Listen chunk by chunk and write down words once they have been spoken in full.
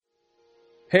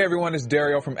Hey everyone, it's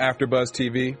Dario from AfterBuzz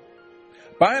TV.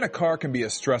 Buying a car can be a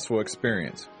stressful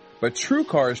experience, but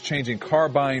TrueCar is changing car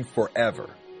buying forever.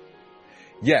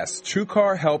 Yes,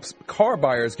 TrueCar helps car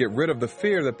buyers get rid of the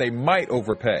fear that they might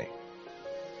overpay.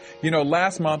 You know,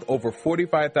 last month, over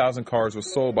 45,000 cars were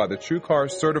sold by the TrueCar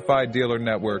Certified Dealer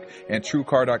Network, and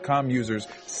TrueCar.com users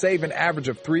save an average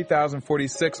of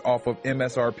 $3,046 off of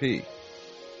MSRP.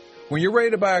 When you're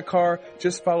ready to buy a car,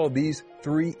 just follow these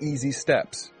 3 easy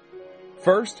steps.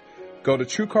 First, go to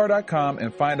TrueCar.com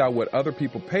and find out what other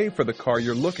people paid for the car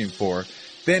you're looking for.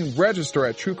 Then register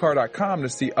at TrueCar.com to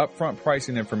see upfront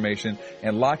pricing information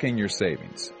and lock in your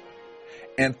savings.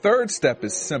 And third step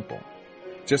is simple.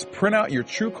 Just print out your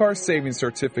TrueCar savings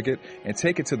certificate and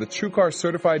take it to the TrueCar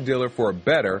certified dealer for a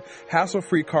better,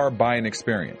 hassle-free car buying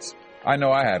experience. I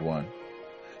know I had one.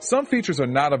 Some features are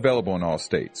not available in all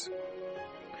states.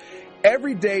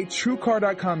 Every day,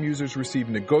 TrueCar.com users receive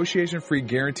negotiation-free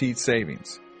guaranteed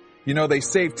savings. You know, they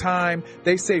save time,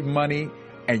 they save money,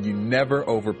 and you never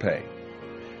overpay.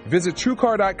 Visit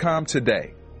TrueCar.com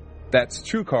today. That's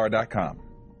TrueCar.com.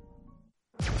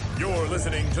 You're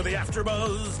listening to the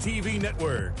AfterBuzz TV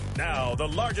Network, now the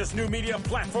largest new media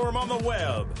platform on the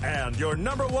web, and your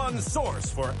 #1 source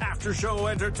for after-show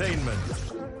entertainment.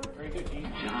 Very good, Keith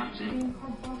Johnson.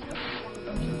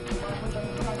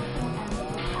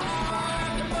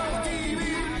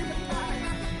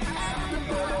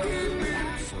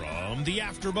 From the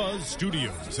AfterBuzz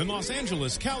Studios in Los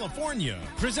Angeles, California,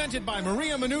 presented by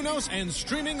Maria Menounos and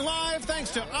streaming live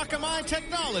thanks to Akamai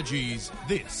Technologies,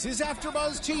 this is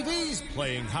AfterBuzz TV's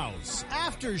Playing House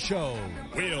After Show.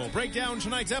 We'll break down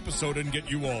tonight's episode and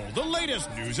get you all the latest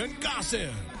news and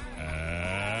gossip.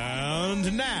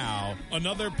 And now,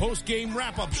 another post-game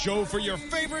wrap-up show for your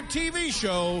favorite TV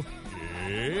show.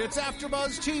 It's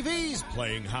AfterBuzz TV's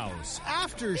Playing House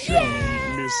After Show.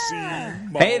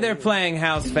 Hey there, Playing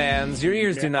House fans. Your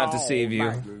ears do not deceive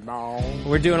you.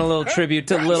 We're doing a little tribute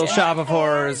to Little Shop of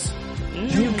Horrors.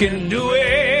 You can do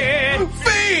it!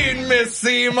 Feed Miss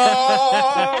Seymour!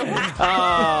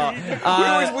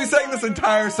 We sang this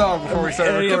entire song before we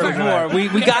started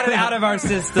recording. We got it out of our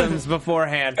systems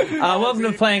beforehand. Welcome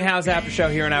to the Playing House After Show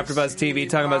here on AfterBuzz TV,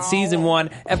 talking about Season 1,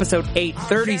 Episode 8,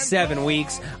 37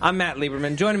 weeks. I'm Matt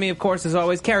Lieberman. Joining me, of course, as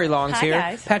always, Carrie Long's here.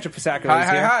 Guys. Patrick Pasacco is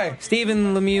here. Hi.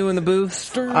 Stephen Lemieux in the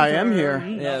booth. I am here.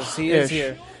 Yes, he is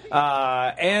here.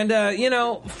 You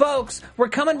know, folks, we're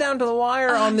coming down to the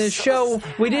wire on this show.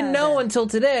 We didn't know until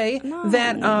today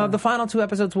that the final 2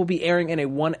 episodes will be airing in a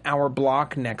 1-hour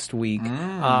block next week.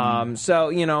 So,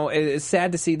 you know, it's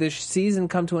sad to see this season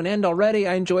come to an end already.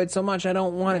 I enjoyed so much, I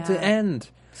don't want it to end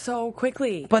so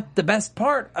quickly. But the best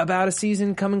part about a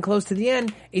season coming close to the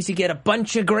end is you get a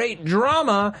bunch of great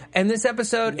drama, and this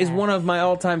episode is one of my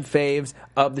all-time faves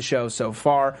of the show so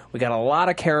far. We got a lot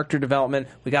of character development,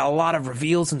 we got a lot of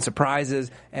reveals and surprises,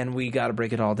 and we got to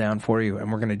break it all down for you, and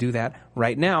we're going to do that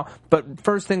right now. But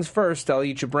first things first, I'll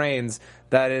eat your brains.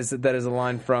 That is a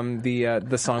line from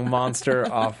the song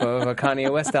Monster off of a Kanye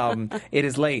West album. It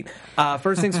is late.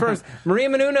 First things first, Maria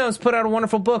Menounos put out a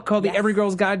wonderful book called The Every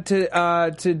Girl's Guide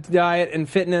to Diet and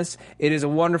Fitness. It is a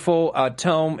wonderful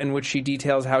tome in which she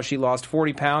details how she lost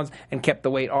 40 pounds and kept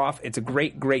the weight off. It's a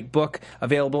great, great book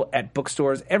available at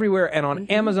bookstores everywhere and on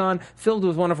Amazon, filled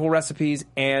with wonderful recipes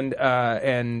and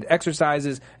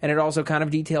exercises, and it also kind of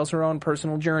details her own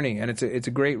personal journey. And it's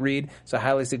a great read, so I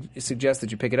highly suggest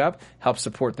that you pick it up. Helps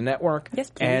support the network.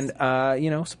 Yes, please.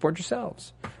 And, support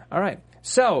yourselves. All right.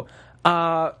 So,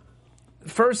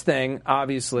 first thing,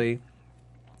 obviously,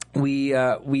 we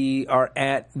are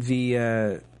at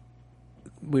the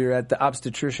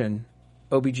obstetrician,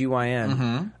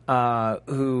 OBGYN,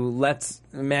 who lets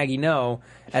Maggie know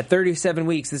at 37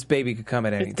 weeks this baby could come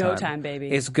at any time. It's go time,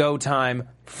 baby. It's go time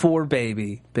for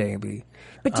baby.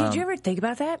 But did you ever think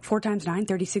about that? 4 times 9,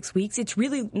 36 weeks? It's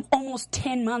really almost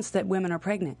 10 months that women are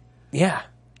pregnant. Yeah.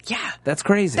 Yeah. That's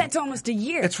crazy. That's almost a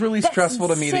year. It's really stressful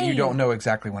to me that you don't know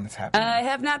exactly when it's happening. I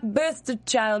have not birthed a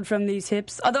child from these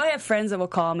hips, although I have friends that will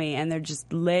call me and they're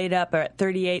just laid up at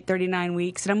 38, 39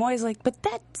 weeks, and I'm always like, but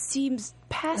that seems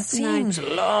past 9. Seems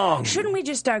long. Shouldn't we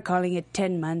just start calling it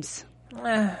 10 months?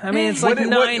 I mean, it's like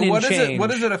 9 and change.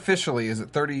 What is it officially? Is it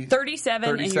 30?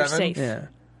 37 and you're safe. Yeah.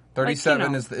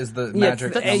 37 like, is the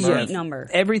magic the number. sweet number.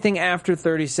 Everything after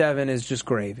 37 is just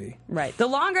gravy. Right. The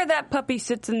longer that puppy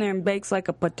sits in there and bakes like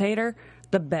a potato,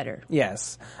 the better.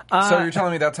 Yes. So you're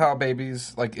telling me that's how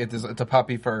babies, like, it's a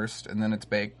puppy first, and then it's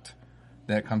baked,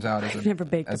 then it comes out as I've never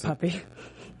baked a puppy.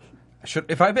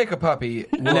 If I bake a puppy,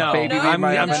 will no, a baby I'm, leave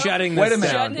my I'm oven? shutting this Wait a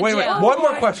minute. down. Wait. One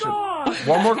more question.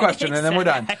 One more question, and then we're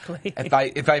done.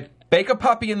 If I bake a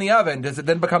puppy in the oven, does it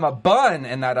then become a bun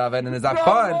in that oven? And is that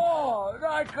bun?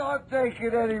 I can't take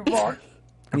it anymore.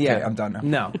 Yeah, I'm done now.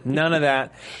 No, none of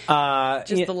that.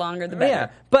 Just the longer the better. Yeah,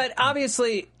 but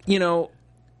obviously,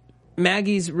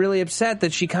 Maggie's really upset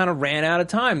that she kind of ran out of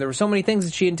time. There were so many things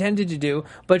that she intended to do,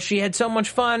 but she had so much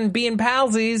fun being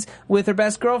palsies with her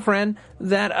best girlfriend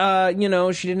that,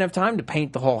 she didn't have time to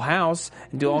paint the whole house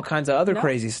and do all kinds of other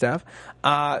crazy stuff.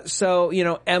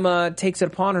 So Emma takes it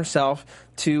upon herself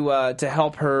to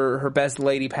help her best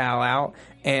lady pal out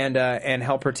and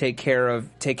help her take care of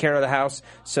the house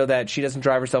so that she doesn't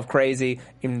drive herself crazy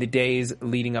in the days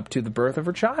leading up to the birth of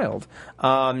her child.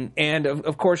 And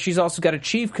of course, she's also got a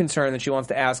chief concern that she wants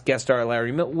to ask guest star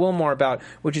Larry Wilmore about,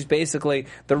 which is basically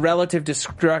the relative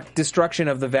destruction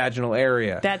of the vaginal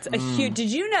area. That's a huge.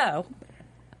 Did you know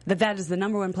that is the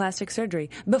number one plastic surgery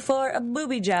before a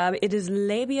booby job? It is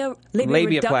labia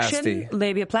reduction,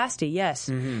 labiaplasty. Yes.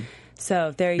 Mm-hmm.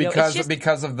 So there you go.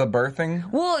 Because of the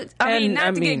birthing? Well, I mean,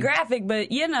 not to get graphic, but,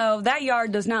 that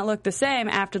yard does not look the same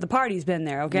after the party's been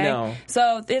there, okay? No.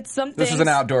 So it's something. This is an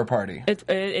outdoor party.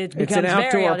 It becomes an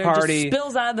outdoor very outdoor. party. It just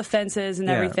spills out of the fences and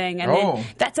everything. And then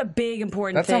that's a big,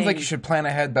 important thing. That sounds like you should plan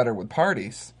ahead better with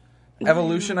parties.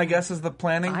 Evolution, I guess, is the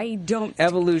planning.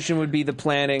 Evolution would be the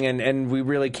planning, and we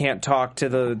really can't talk to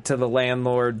the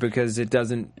landlord because it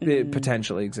doesn't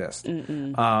potentially exist.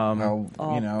 Potentially,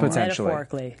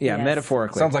 metaphorically. Yeah, yes.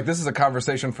 Metaphorically. Sounds like this is a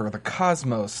conversation for the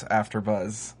Cosmos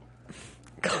AfterBuzz.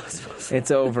 Cosmos. It's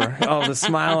over. Oh, the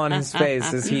smile on his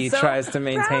face as he tries to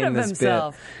maintain this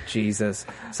himself. bit. Jesus.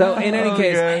 So, in any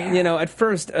case, at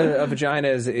first, a vagina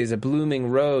is a blooming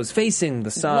rose facing the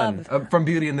sun. From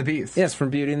Beauty and the Beast. Yes, from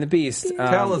Beauty and the Beast.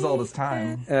 Tale as old as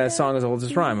time. Song as old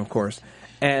as rhyme, of course.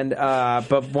 And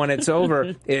but when it's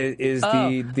over, is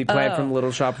the plant from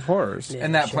Little Shop of Horrors.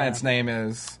 And that plant's name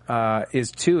is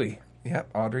Tui. Yep,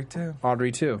 Audrey 2.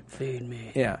 Audrey 2. Feed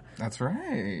me. Yeah. That's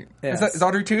right. Yes. Is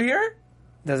Audrey 2 here?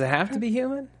 Does it have to be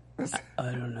human?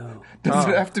 I don't know. Does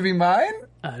it have to be mine?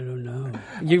 I don't know.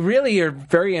 You really are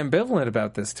very ambivalent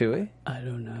about this, Tui. I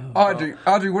don't know.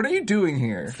 Audrey, what are you doing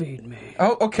here? Feed me.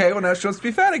 Oh, okay. Well, now she wants to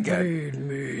be fat again. Feed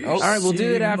me. All right, we'll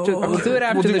do it after. We'll do it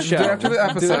after the show. Do it after the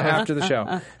episode. Do it after the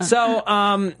show. So,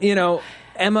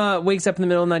 Emma wakes up in the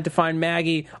middle of the night to find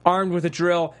Maggie armed with a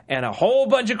drill and a whole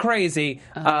bunch of crazy,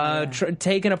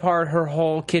 taking apart her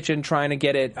whole kitchen, trying to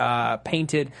get it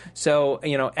painted. So,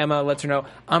 Emma lets her know,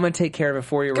 I'm going to take care of it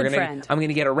for you. I'm going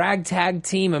to get a ragtag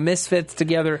team of misfits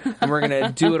together, and we're going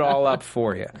to do it all up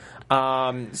for you.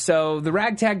 So the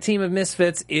ragtag team of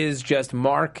misfits is just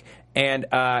Mark and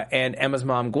Emma's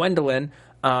mom, Gwendolyn,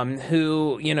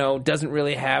 who, doesn't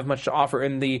really have much to offer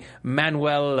in the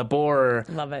Manuel Labor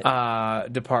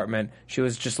department. She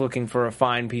was just looking for a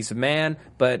fine piece of man,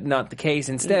 but not the case.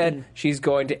 Instead, she's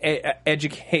going to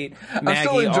educate Maggie I'm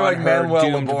still enjoying on her Manuel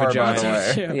doomed Labor, vagina. by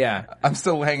the way. Yeah. I'm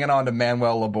still hanging on to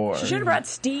Manuel Labor. She should have brought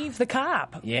Steve the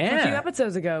cop. Yeah. A few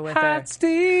episodes ago with Hot her.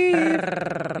 Steve!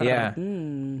 Yeah.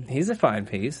 He's a fine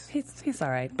piece. He's all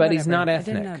right. But he's not I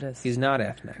didn't ethnic. notice. He's not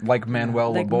ethnic. Like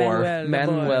Manuel Labor.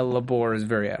 Manuel Labor is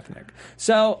very ethnic.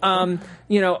 So,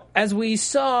 as we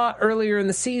saw earlier in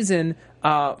the season,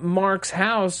 Mark's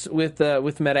house with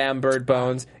Madame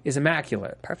Birdbones is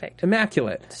immaculate. Perfect.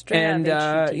 Immaculate. Straight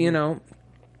out of HGTV.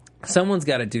 Someone's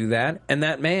got to do that, and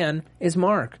that man is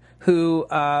Mark, who,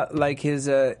 like his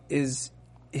hero,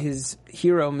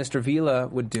 Mr. Vila,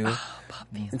 would do. Oh,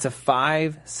 puppy. It's a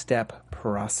 5-step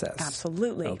process.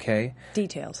 Absolutely. Okay?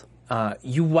 Details.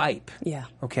 You wipe. Yeah.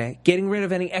 Okay? Getting rid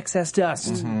of any excess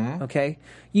dust. Mm-hmm. Okay?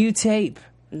 You tape.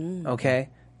 Okay?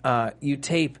 You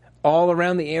tape all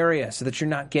around the area so that you're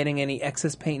not getting any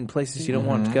excess paint in places you don't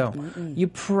want it to go. You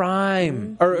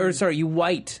prime. Or you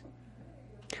white.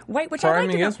 White, which Priming I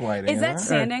like to know. is whiting, Is that isn't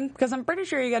it? sanding? Because I'm pretty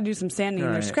sure you got to do some sanding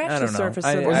in there. Right. Scratch I the don't know. surface.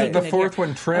 Was it the fourth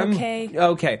one trim?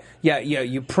 Okay. Yeah,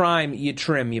 you prime, you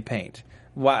trim, you paint.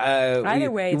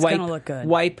 Either way, it's wipe, gonna look good.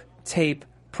 Wipe, tape,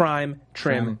 prime,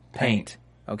 trim, paint.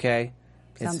 Okay?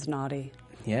 Sounds naughty.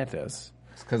 Yeah, it does.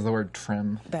 It's because of the word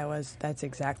trim. That's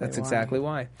exactly That's why. exactly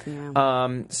why.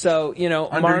 Yeah. So,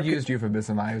 Mark... Underused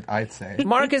euphemism, I'd say.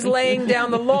 Mark is laying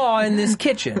down the law in this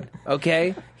kitchen,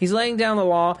 okay? He's laying down the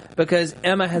law because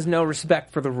Emma has no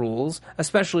respect for the rules,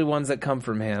 especially ones that come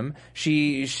from him.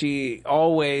 She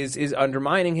always is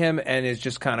undermining him and is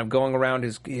just kind of going around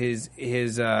his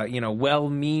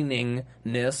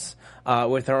well-meaningness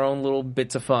with her own little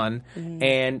bits of fun,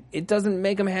 and it doesn't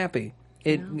make him happy.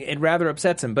 It rather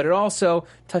upsets him, but it also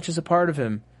touches a part of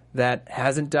him that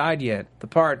hasn't died yet. The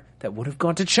part that would have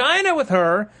gone to China with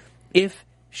her if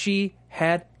she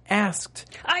had asked.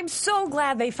 I'm so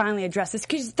glad they finally addressed this,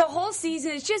 because the whole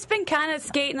season it's just been kind of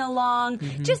skating along,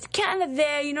 just kind of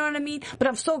there, you know what I mean? But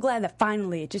I'm so glad that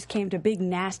finally it just came to a big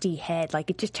nasty head, like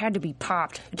it just had to be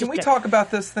popped. Can we talk about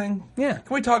this thing? Yeah.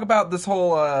 Can we talk about this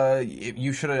whole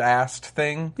you should have asked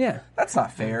thing? Yeah. That's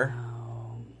not fair.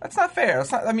 That's not fair.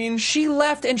 That's not, I mean, She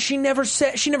left and she never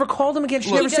called him again. She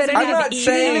Look, never said I'm anything. not She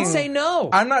saying- didn't even say no.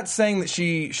 I'm not saying that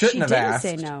she shouldn't have didn't asked.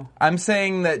 say no. I'm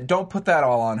saying that don't put that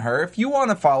all on her. If you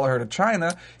want to follow her to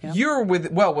China, you're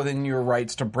well within your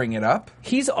rights to bring it up.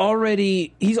 He's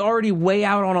already way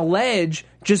out on a ledge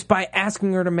just by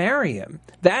asking her to marry him.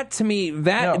 That to me,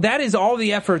 that is all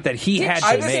the effort that he had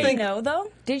I to just make. think- No,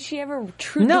 though? Did she ever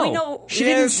truly? No. Do we know? She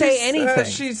didn't say anything.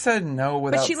 She said no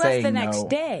without she left saying the next no.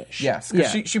 day. Yes,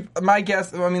 because Yeah. she. My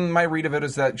guess, I mean, my read of it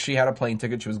is that she had a plane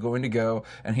ticket. She was going to go,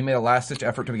 and he made a last-ditch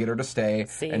effort to get her to stay.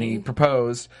 See? And he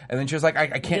proposed, and then she was like, "I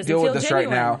can't Doesn't deal with feel this right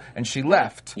genuine. now," and she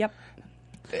left. Yep.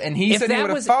 And he If said he that would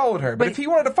have was- followed her, but if he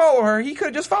wanted to follow her, he could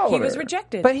have just followed He her. was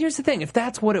rejected. But here's the thing: if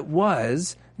that's what it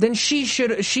was, then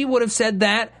she would have said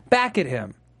that back at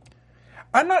him.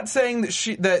 I'm not saying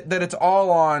that that it's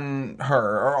all on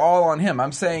her or all on him.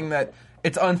 I'm saying that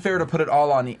it's unfair to put it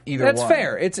all on either That's one.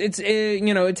 fair. It's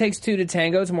it takes two to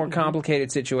tango. It's a more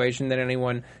complicated situation than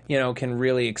anyone can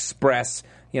really express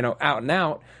out and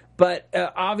out. But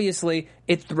obviously,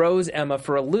 it throws Emma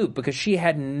for a loop because she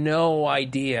had no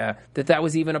idea that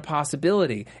was even a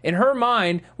possibility. In her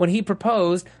mind, when he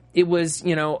proposed, it was,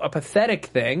 a pathetic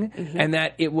thing and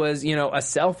that it was, a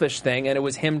selfish thing and it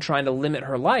was him trying to limit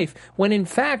her life when in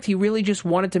fact he really just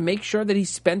wanted to make sure that he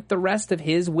spent the rest of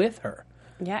his with her.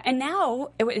 Yeah, and now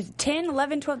it was 10,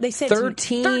 11, 12. They said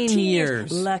 13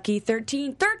 years. Lucky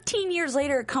 13. 13 years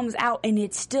later, it comes out, and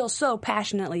it's still so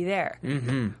passionately there.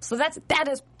 Mm-hmm. So that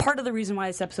is part of the reason why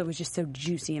this episode was just so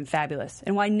juicy and fabulous,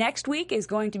 and why next week is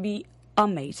going to be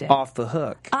amazing. Off the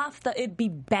hook. It'd be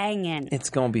banging.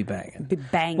 It's gonna be banging. Be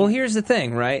banging. Well, here's the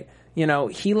thing, right?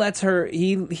 He lets her.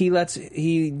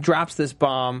 He drops this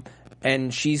bomb,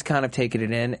 and she's kind of taking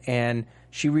it in, and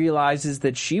she realizes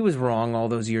that she was wrong all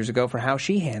those years ago for how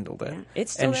she handled it. Yeah,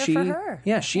 it's still there for her.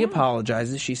 Yeah, she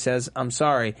apologizes. She says, "I'm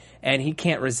sorry," and he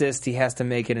can't resist. He has to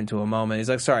make it into a moment. He's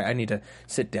like, "Sorry, I need to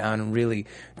sit down and really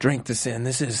drink this in.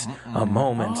 This is a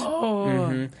moment."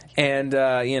 And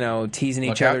teasing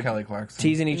Look each out, other, Kelly Clarkson.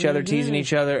 teasing each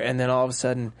other, and then all of a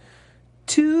sudden,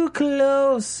 too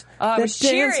close. I was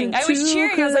cheering. I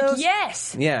was like,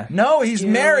 yes. Yeah. No, he's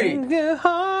married. The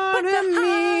heart of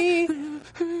me.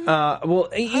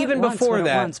 Even Once, before what it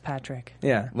that. once, Patrick.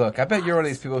 Yeah. Look, I bet you're one of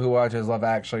these people who watches Love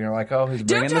Actually and you're like, oh, he's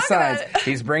bringing the talk about signs. it.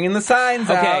 He's bringing the signs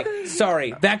out. Okay,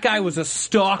 sorry. That guy was a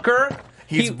stalker.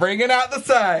 He's bringing out the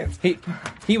signs.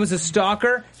 He was a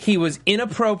stalker. He was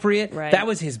inappropriate. Right. That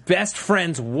was his best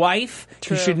friend's wife.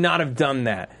 True. He should not have done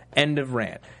that. End of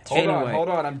rant. Hold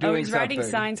on. I'm doing He's writing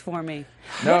something. signs for me.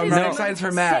 No, What I'm is writing it? signs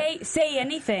for Matt. Say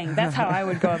anything. That's how I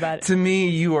would go about it. To me,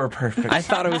 you are perfect. I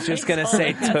thought I was just going to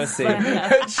say Tussie.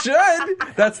 It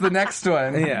should. That's the next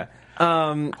one. Yeah.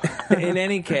 In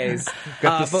any case,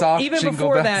 Got the but soft even jingle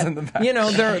before bells that, in the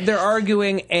back. they're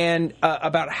arguing and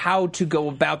about how to go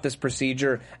about this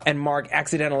procedure, and Mark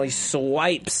accidentally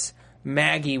swipes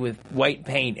Maggie with white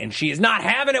paint, and she is not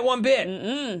having it one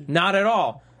bit, not at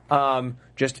all.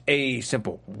 Just a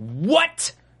simple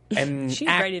what, and She's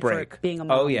act ready break. for being a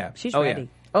mom. Oh yeah, She's oh, ready. Yeah.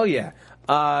 Oh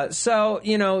yeah. So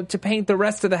to paint the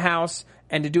rest of the house.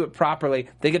 And to do it properly,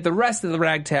 they get the rest of the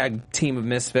ragtag team of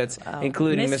misfits,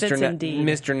 including misfits indeed.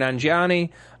 Mr. Nanjiani,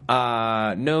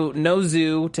 no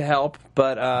Zoo to help,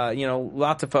 but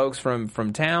lots of folks from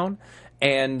town,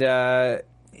 and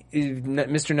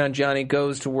Mr. Nanjiani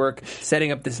goes to work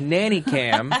setting up this nanny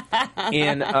cam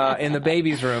in the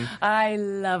baby's room. I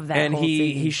love that. And whole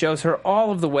he scene. shows her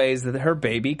all of the ways that her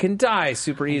baby can die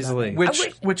super easily.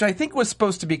 Which I think was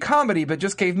supposed to be comedy, but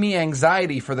just gave me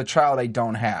anxiety for the child I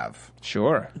don't have.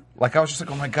 Sure. Like, I was just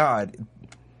like, oh my God.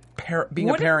 Being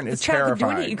a parent is the child could do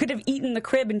terrifying. it. You could have eaten the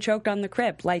crib and choked on the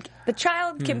crib. Like, the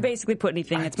child can basically put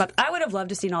anything in its mouth. I would have loved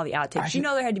to seen all the outtakes.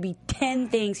 There had to be 10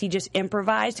 things he just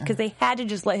improvised because they had to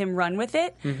just let him run with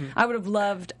it. I would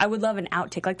love an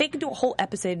outtake. Like, they could do a whole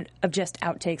episode of just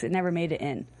outtakes. It never made it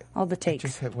in. All the takes. It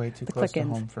just hit way too the close to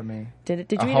click-ins. home for me. Did it?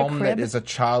 Did you a eat home a crib? that is a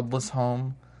childless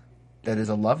home, that is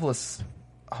a loveless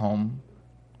home,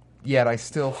 yet I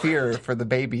still fear for the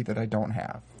baby that I don't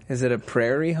have. Is it a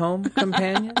prairie home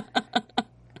companion?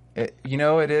 It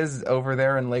is over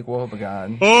there in Lake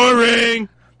Wobegon. Boring!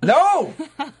 No!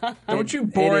 Don't you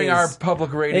boring is. our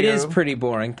public radio. It is pretty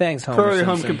boring. Thanks, Homer Curly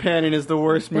Home Simpson. Companion is the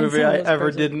worst movie I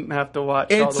ever didn't have to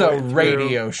watch. all It's the a way through.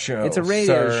 radio show. It's a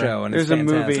radio sir. show, and There's it's a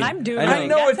movie. fantastic. I'm doodling. I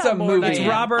know That's it's a how bored movie. I It's am.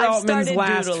 Robert I've Altman's started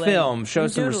last doodling. film. Show I'm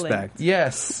some doodling. respect.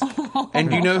 Yes. And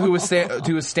do you know who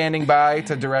was standing by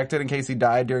to direct it in case he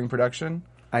died during production?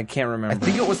 I can't remember. I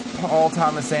think it was Paul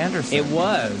Thomas Anderson. It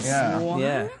was. Yeah. What?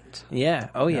 Yeah. Yeah.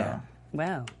 Oh, yeah.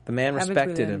 Wow. The man Haven't we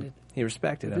respected learned him. it? He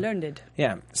respected him. Learned it.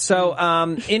 Yeah. So,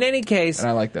 in any case, And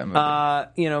I like that movie.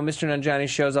 Mr. Nanjiani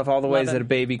shows off all the ways him. that a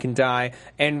baby can die,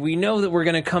 and we know that we're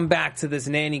going to come back to this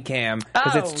nanny cam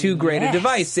because it's Oh, too great a yes.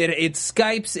 device. It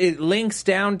Skypes, it links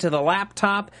down to the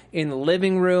laptop in the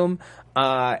living room,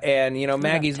 and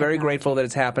Maggie's very grateful that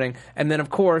it's happening. And then, of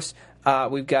course,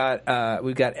 we've got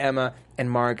Emma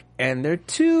and Mark, and they're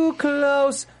too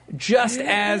close. Just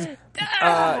as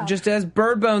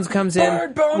Bird Bones comes in,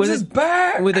 Bird Bones with is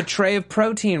back! with a tray of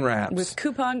protein wraps. With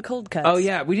coupon cold cuts. Oh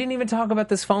yeah, we didn't even talk about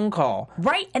this phone call.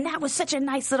 Right, and that was such a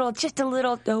nice little,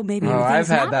 maybe Oh, everything's I've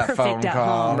had not that perfect phone at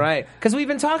call. home. Right, because we've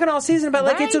been talking all season about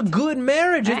like it's a Right. good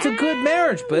marriage, it's a good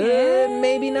marriage, but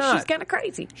maybe not. She's kind of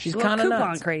crazy. She's a little kind of coupon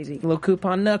nuts. crazy. Little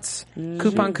coupon nuts,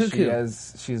 coupon cuckoo.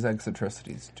 She's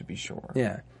eccentricities, to be sure.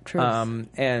 Yeah. Truth.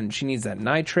 And she needs that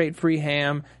nitrate-free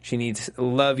ham. She needs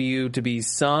 "Love You" to be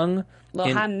sung.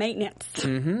 Little high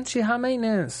maintenance. She's high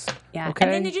maintenance. Yeah. Okay.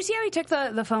 And then did you see how he took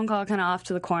the phone call kind of off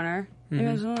to the corner? He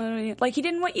goes, like he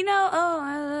didn't want, oh,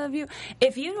 I love you.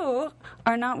 If you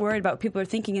are not worried about what people are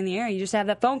thinking in the air, you just have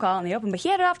that phone call in the open. But he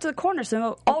had it off to the corner,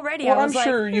 so already Well, I I'm was like,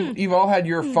 sure you've all had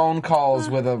your phone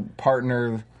calls with a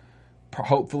partner,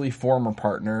 hopefully former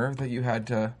partner, that you had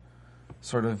to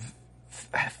sort of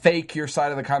fake your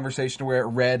side of the conversation where it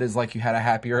read as like you had a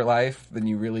happier life than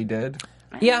you really did.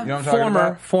 yeah, You know what I'm talking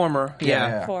about? former. Yeah.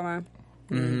 Yeah. former.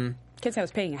 Kids, I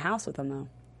was painting a house with them though.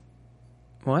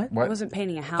 What? What? I wasn't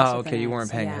painting a house. Oh, with okay. them You yet, weren't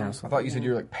so paying a yeah. house. I thought you said you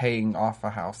were like paying off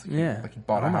a house. Like you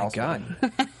bought Oh a my house. God.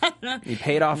 You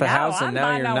paid off a No, house and I'm now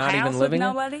buying you're no not house even with living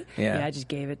nobody. it? Yeah, I just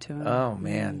gave it to him. Oh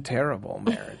man, terrible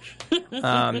marriage.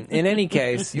 In any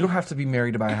case, You don't have to be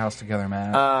married to buy a house together, man.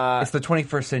 It's the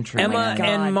 21st century. Emma man. God,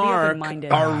 and be Mark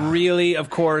open-minded. are really,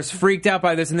 of course, freaked out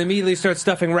by this and immediately start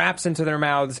stuffing wraps into their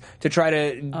mouths to try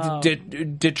to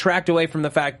detract away from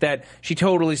the fact that she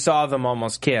totally saw them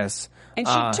almost kiss. And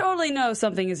she totally knows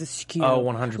something is askew. Oh,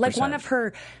 100%. Like one of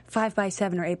her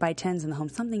 5x7 or 8x10s in the home,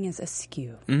 something is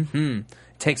askew.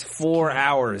 Takes 4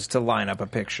 hours to line up a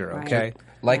picture, okay?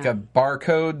 Like a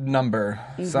barcode number.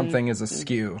 Something is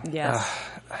askew. Yes.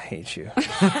 I hate you.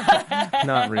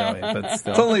 Not really, but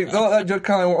still. That joke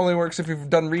kind of only works if you've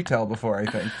done retail before, I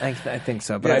think. I think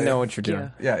so, but Yeah, I know yeah. what you're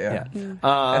doing. Yeah.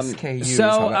 SKU is So,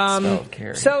 how that's spelled,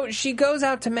 Carrie. so she goes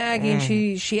out to Maggie and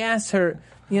she asks her,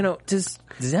 does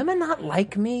Emma not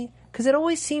like me? Because it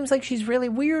always seems like she's really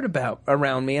weird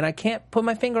around me, and I can't put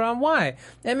my finger on why.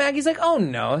 And Maggie's like, "Oh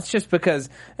no, it's just because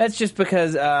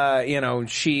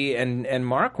she and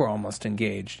Mark were almost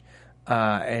engaged."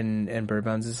 And Bird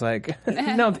Bones is like,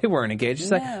 "No, they weren't engaged."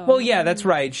 She's like, "Well, yeah, that's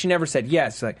right. She never said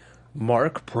yes." She's like,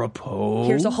 "Mark proposed."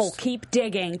 Here's a hole. Keep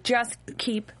digging. Just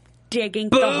keep digging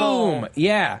the hole. Boom!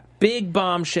 Yeah, big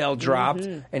bombshell dropped,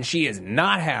 and she is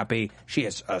not happy. She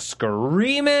is a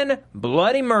screaming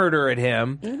bloody murder at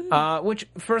him. Which,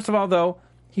 first of all, though,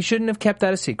 he shouldn't have kept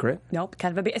that a secret. Nope.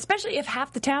 Kind of a big, especially if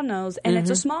half the town knows, and it's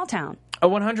a small town. Oh,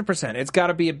 100%. It's got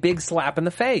to be a big slap in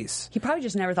the face. He probably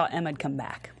just never thought Emma'd come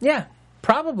back. Yeah,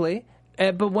 probably.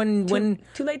 But when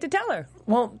Too late to tell her.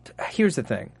 well, here's the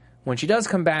thing: when she does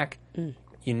come back.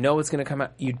 You know it's going to come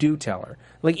out. You do tell her.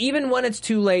 Like, even when it's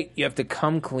too late, you have to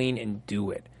come clean and do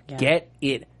it. Yeah. Get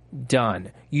it done.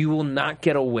 You will not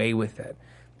get away with it.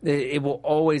 It will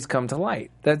always come to light.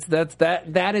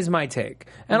 That is my take.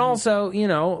 And also,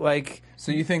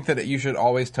 So you think that you should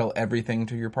always tell everything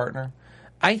to your partner?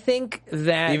 I think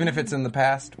that Even if it's in the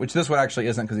past? Which this one actually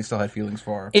isn't because he still had feelings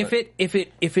for her. if but-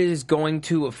 it is going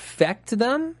to affect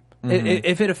them,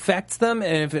 if it affects them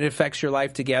and if it affects your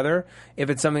life together,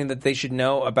 if it's something that they should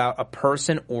know about a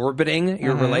person orbiting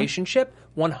your relationship,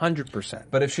 100%.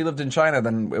 But if she lived in China,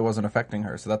 then it wasn't affecting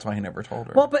her, so that's why he never told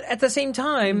her. Well, but at the same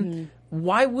time,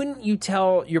 why wouldn't you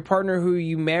tell your partner who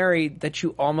you married that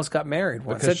you almost got married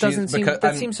once? That doesn't seem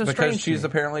that seems so strange. Because she's to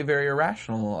me. apparently very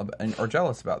irrational or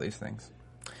jealous about these things.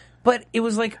 But it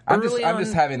was like I'm early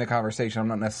just on. having the conversation. I'm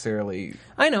not necessarily.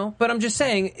 I know, but I'm just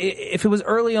saying, if it was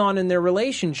early on in their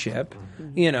relationship,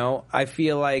 I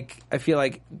feel like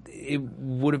it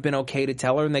would have been okay to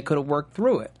tell her, and they could have worked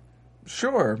through it.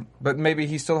 Sure, but maybe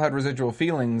he still had residual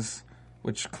feelings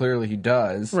which clearly he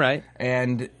does. Right.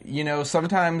 And,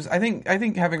 sometimes I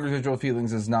think having residual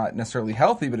feelings is not necessarily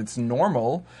healthy, but it's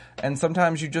normal. And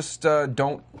sometimes you just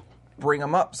don't bring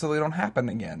them up so they don't happen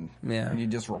again. Yeah. And you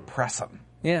just repress them.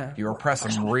 Yeah. You repress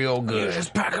them real good. You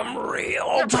just pack them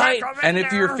real tight. And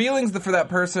if your feelings for that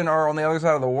person are on the other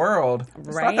side of the world,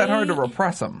 it's not that hard to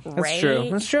repress them. That's true.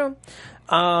 That's true.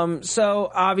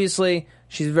 So obviously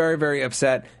she's very, very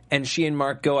upset, and she and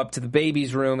Mark go up to the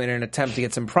baby's room in an attempt to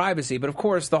get some privacy. But of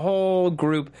course, the whole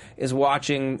group is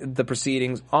watching the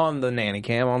proceedings on the nanny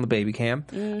cam, on the baby cam.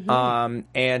 And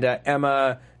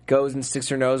Emma goes and sticks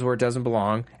her nose where it doesn't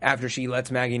belong after she lets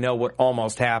Maggie know what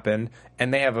almost happened.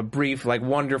 And they have a brief,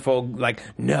 wonderful,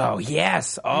 no,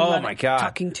 yes, oh my God.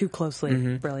 Talking too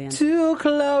closely. Brilliant. Too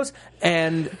close.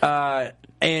 And what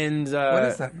is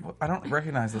that? I don't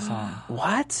recognize the song.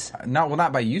 What?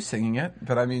 Not by you singing it,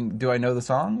 but I mean, do I know the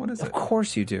song? What is it? Of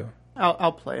course you do.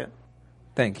 I'll play it.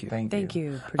 Thank you. Thank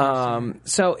you. Producer.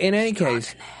 So in any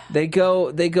case, they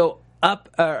go up,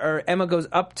 or Emma goes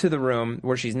up to the room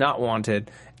where she's not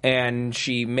wanted, and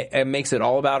she makes it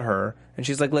all about her. And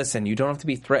she's like, listen, you don't have to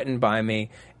be threatened by me.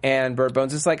 And Bird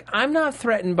Bones is like, I'm not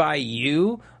threatened by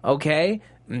you, okay?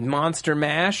 Monster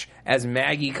Mash, as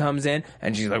Maggie comes in,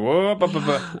 and she's like, whoa,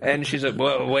 and she's like,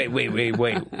 whoa, wait,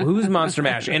 who's Monster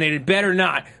Mash? And it better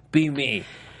not be me.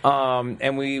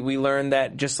 And we learned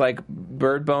that just like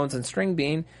Bird Bones and String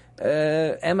Bean,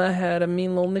 Emma had a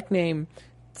mean little nickname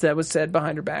that was said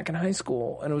behind her back in high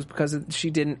school, and it was because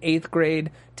she did an 8th grade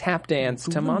tap dance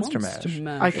to Monster Mash.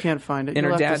 I can't find it. In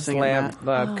You'll her have to dad's sing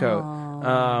lab coat.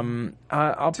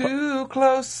 I'll Too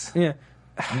close. Yeah.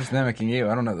 I'm just mimicking you.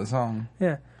 I don't know the song.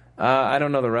 Yeah. I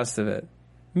don't know the rest of it.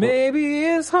 Maybe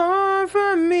it's hard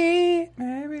for me.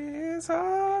 Maybe it's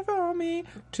hard for me.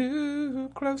 Too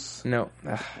close. No.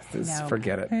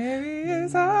 Forget it. Maybe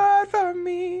it's hard for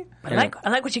me. I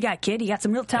like what you got, kid. You got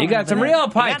some real talent. You got some real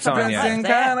pipes on you.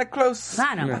 Kind of close.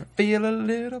 I know. I feel a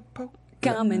little poke.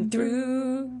 Coming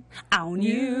through on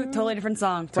you. Totally different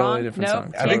song. Totally different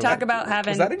song. Can't talk about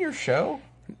having. Was that in your show?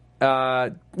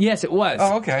 Yes, it was.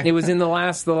 Oh, okay. It was in the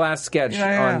last sketch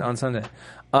Yeah. on Sunday.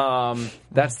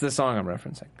 That's the song I'm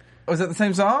referencing. Was that the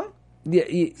same song? Yeah.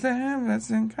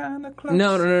 Kind of close.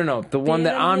 No. The one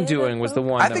that I'm doing was the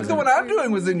one. I think the one I'm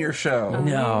doing was in your show.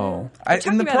 No.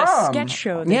 In the about prom. a sketch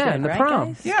show. They Yeah, did, in the right,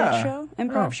 prom. Guys? Yeah. Sketch show,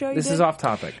 improv show. This is off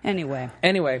topic. Anyway,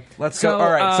 Let's go.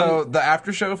 All right. So the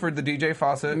after show for the DJ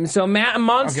Fawcett. So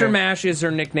Monster Okay. Mash is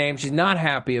her nickname. She's not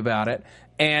happy about it,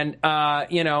 and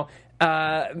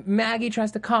Maggie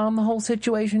tries to calm the whole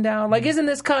situation down. Like, isn't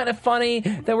this kind of funny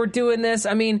that we're doing this?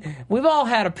 I mean, we've all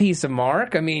had a piece of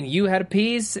Mark. I mean, you had a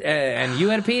piece, and you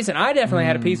had a piece, and I definitely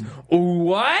had a piece.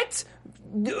 What?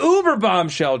 Uber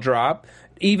bombshell drop.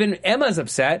 Even Emma's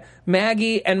upset.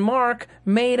 Maggie and Mark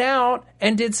made out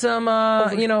and did some,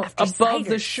 above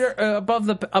the shirt, above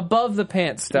the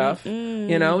pants stuff. Too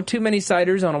many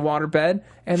ciders on a waterbed,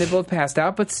 and they both passed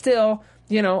out. But still,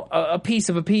 a piece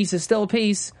of a piece is still a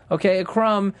piece. Okay, a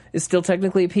crumb is still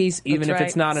technically a piece, even if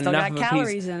it's not Still enough got of a piece.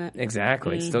 calories in it.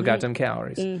 Exactly. Still got them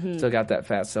calories. Still got that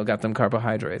fat. Still got them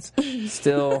carbohydrates.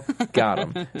 Still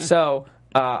got them. So.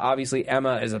 Obviously,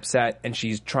 Emma is upset, and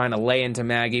she's trying to lay into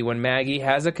Maggie when Maggie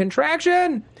has a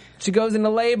contraction. She goes into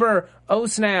labor. Oh,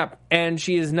 snap. And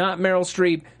she is not Meryl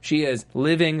Streep. She is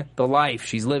living the life.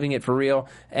 She's living it for real,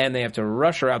 and they have to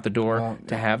rush her out the door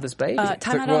to have this baby.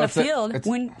 time out on the field,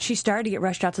 when she started to get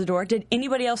rushed out to the door, did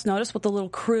anybody else notice what the little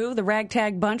crew, the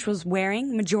ragtag bunch, was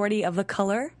wearing, majority of the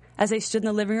color, as they stood in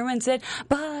the living room and said,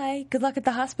 bye, good luck at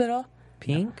the hospital?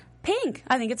 Pink? Pink.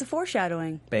 I think it's a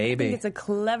foreshadowing. Baby. I think it's a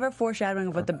clever foreshadowing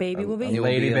of what the baby will be. It will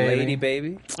be a lady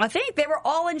baby. I think they were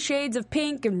all in shades of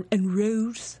pink and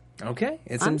rose. Okay,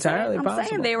 it's I'm entirely saying, possible. I'm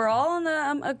saying they were all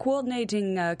on a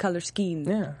coordinating color scheme.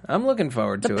 Yeah, I'm looking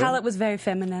forward to it. The palette was very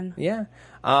feminine. Yeah.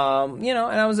 And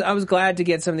I was glad to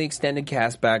get some of the extended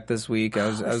cast back this week.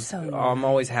 I'm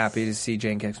always happy to see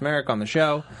Jane Kaczmarek on the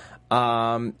show.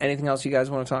 Anything else you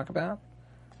guys want to talk about?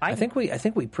 I think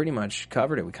we pretty much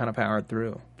covered it. We kind of powered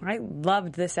through. I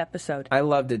loved this episode. I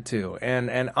loved it too.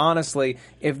 And honestly,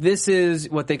 if this is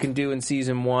what they can do in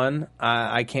season 1,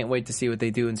 I can't wait to see what they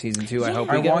do in season 2. I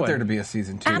hope we get want one. there to be a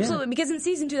season 2. Absolutely, because in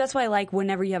season 2, that's why I like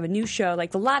whenever you have a new show,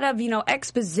 like a lot of,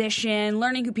 exposition,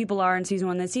 learning who people are in season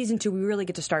 1. Then season 2, we really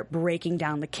get to start breaking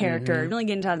down the character, really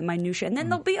get into the minutia. And then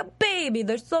there'll be a baby.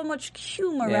 There's so much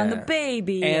humor around the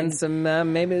baby. And some,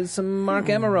 maybe some Mark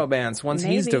Emma romance once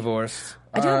he's divorced.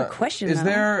 I do have a question,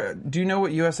 though. Do you know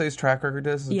what USA's track record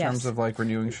is in terms of,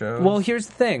 renewing shows? Well, here's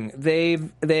the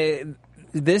thing.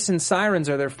 this and Sirens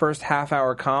are their first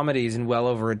half-hour comedies in well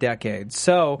over a decade.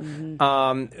 So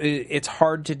it's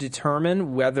hard to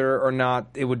determine whether or not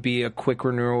it would be a quick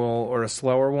renewal or a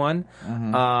slower one.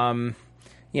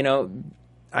 You know,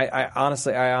 I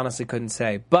honestly couldn't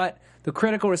say. But the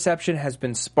critical reception has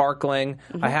been sparkling.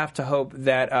 I have to hope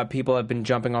that people have been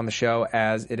jumping on the show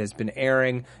as it has been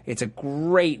airing. It's a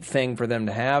great thing for them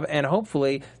to have, and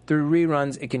hopefully through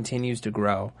reruns it continues to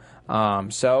grow.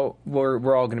 So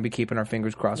we're all going to be keeping our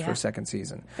fingers crossed for a second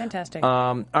season. Fantastic.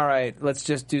 All right, let's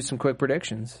just do some quick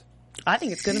predictions. I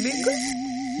think it's going to be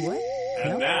good. What?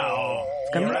 And now,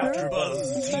 your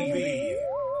AfterBuzz TV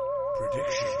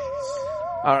predictions.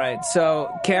 All right,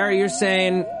 so Carrie, you're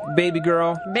saying Baby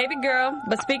Girl. Baby Girl.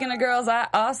 But speaking of girls, I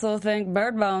also think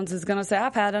Bird Bones is going to say,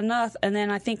 I've had enough. And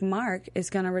then I think Mark is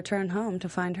going to return home to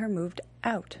find her moved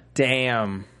out.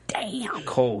 Damn.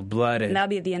 Cold-blooded. And that'll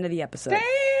be at the end of the episode.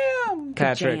 Damn.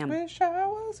 Patrick. Jam. Wish I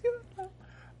was you.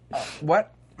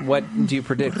 What? What do you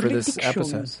predict for this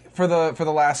episode? For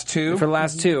the last two? For the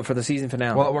last two, for the birth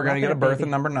finale. Well, we're going to get a birth in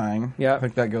number 9. Yeah. I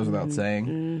think that goes without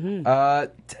saying.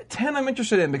 10 I'm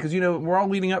interested in because, you know, we're all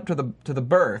leading up to the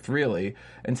birth, really.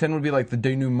 And 10 would be like the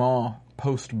denouement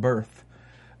post-birth.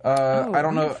 I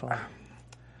don't know.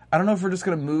 I don't know if we're just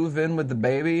going to move in with the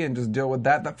baby and just deal with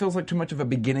that. That feels like too much of a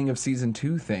beginning of season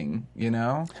 2 thing, you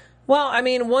know? Well, I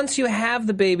mean, once you have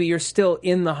the baby, you're still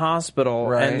in the hospital,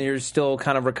 Right. and you're still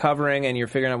kind of recovering, and you're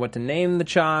figuring out what to name the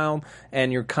child,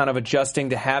 and you're kind of adjusting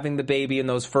to having the baby in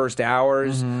those first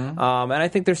hours. And I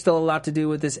think there's still a lot to do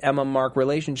with this Emma-Mark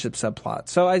relationship subplot.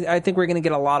 So I think we're going to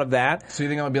get a lot of that. So you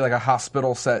think it would be like a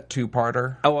hospital set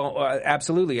 2-parter? Oh, well,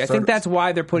 absolutely. I think that's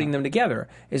why they're putting them together,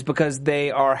 is because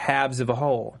they are halves of a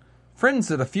whole. Friends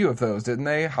did a few of those, didn't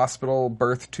they? Hospital,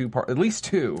 birth, 2-part, at least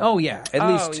 2. Oh, yeah, at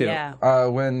least 2. Yeah.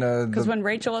 Because when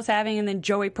Rachel was having, and then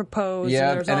Joey proposed, yeah, and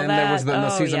there was and all then that. there was the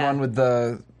season yeah. 1 with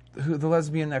the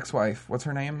lesbian ex-wife. What's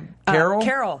her name? Carol.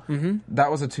 Carol.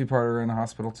 That was a 2-parter in a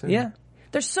hospital too. Yeah.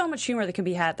 There's so much humor that can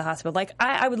be had at the hospital. Like,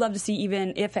 I would love to see,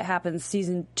 even if it happens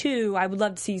season 2, I would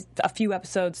love to see a few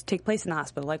episodes take place in the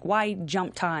hospital. Like, why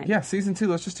jump time? Yeah, season 2.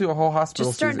 Let's just do a whole hospital.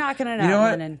 Just start season. knocking it You know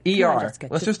out, what? Lennon. Come on, ER. Jessica.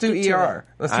 Let's just do Get to ER.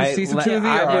 it. Let's do season 2 of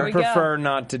I ER. would prefer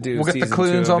not to do We'll get the season 2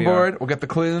 Clunes of on ER. board. We'll get the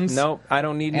Clunes. Nope, I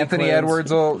don't need any Anthony Clunes.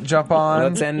 Edwards will jump on.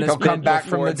 Let's end this He'll come bit back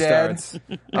from before the it dead. starts.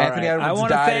 Anthony All right. Edwards I want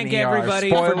to died thank in ER. everybody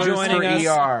Spoilers for joining us.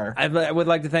 ER. I would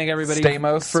like to thank everybody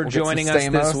Stamos. for We'll get some joining us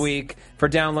this Stamos. week, for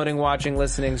downloading, watching,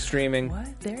 listening, streaming.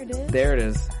 What? There it is. There it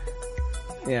is.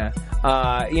 Yeah.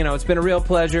 It's been a real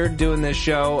pleasure doing this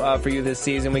show for you this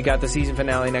season. We got the season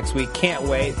finale next week. Can't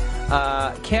wait.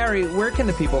 Carrie, where can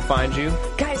the people find you?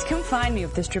 Guys, come find me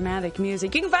with this dramatic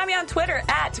music. You can find me on Twitter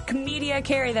at Comedia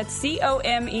Carrie. That's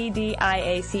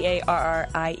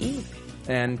COMEDIACARRIE.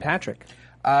 And Patrick.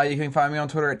 You can find me on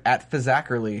Twitter at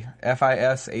Fizzackerly.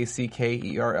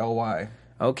 FISACKERLY.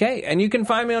 Okay, and you can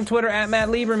find me on Twitter at Matt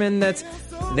Lieberman.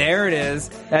 There it is.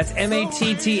 That's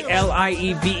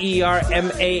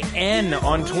MATTLIEBERMAN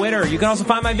on Twitter. You can also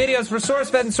find my videos for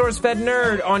SourceFed and SourceFed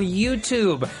Nerd on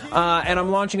YouTube. And I'm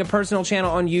launching a personal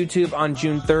channel on YouTube on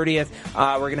June 30th.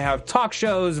 We're going to have talk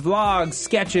shows, vlogs,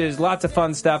 sketches, lots of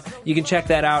fun stuff. You can check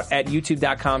that out at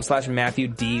youtube.com/Matthew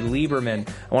D. Lieberman.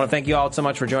 I want to thank you all so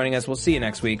much for joining us. We'll see you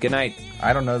next week. Good night.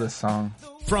 I don't know this song.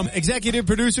 From executive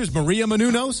producers Maria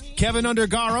Menounos, Kevin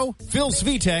Undergaro, Phil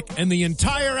Svitek, and the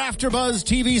entire AfterBuzz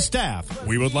TV staff,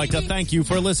 we would like to thank you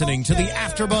for listening to the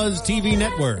AfterBuzz TV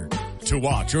network. To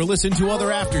watch or listen to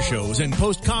other after shows and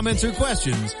post comments or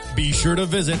questions, be sure to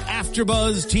visit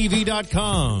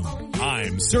AfterBuzzTV.com.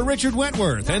 I'm Sir Richard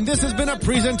Wentworth, and this has been a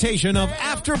presentation of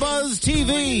AfterBuzz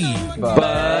TV.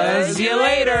 Buzz you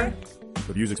later.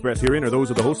 The views expressed herein are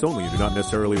those of the hosts only and do not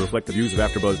necessarily reflect the views of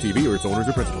AfterBuzz TV or its owners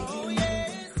or principals.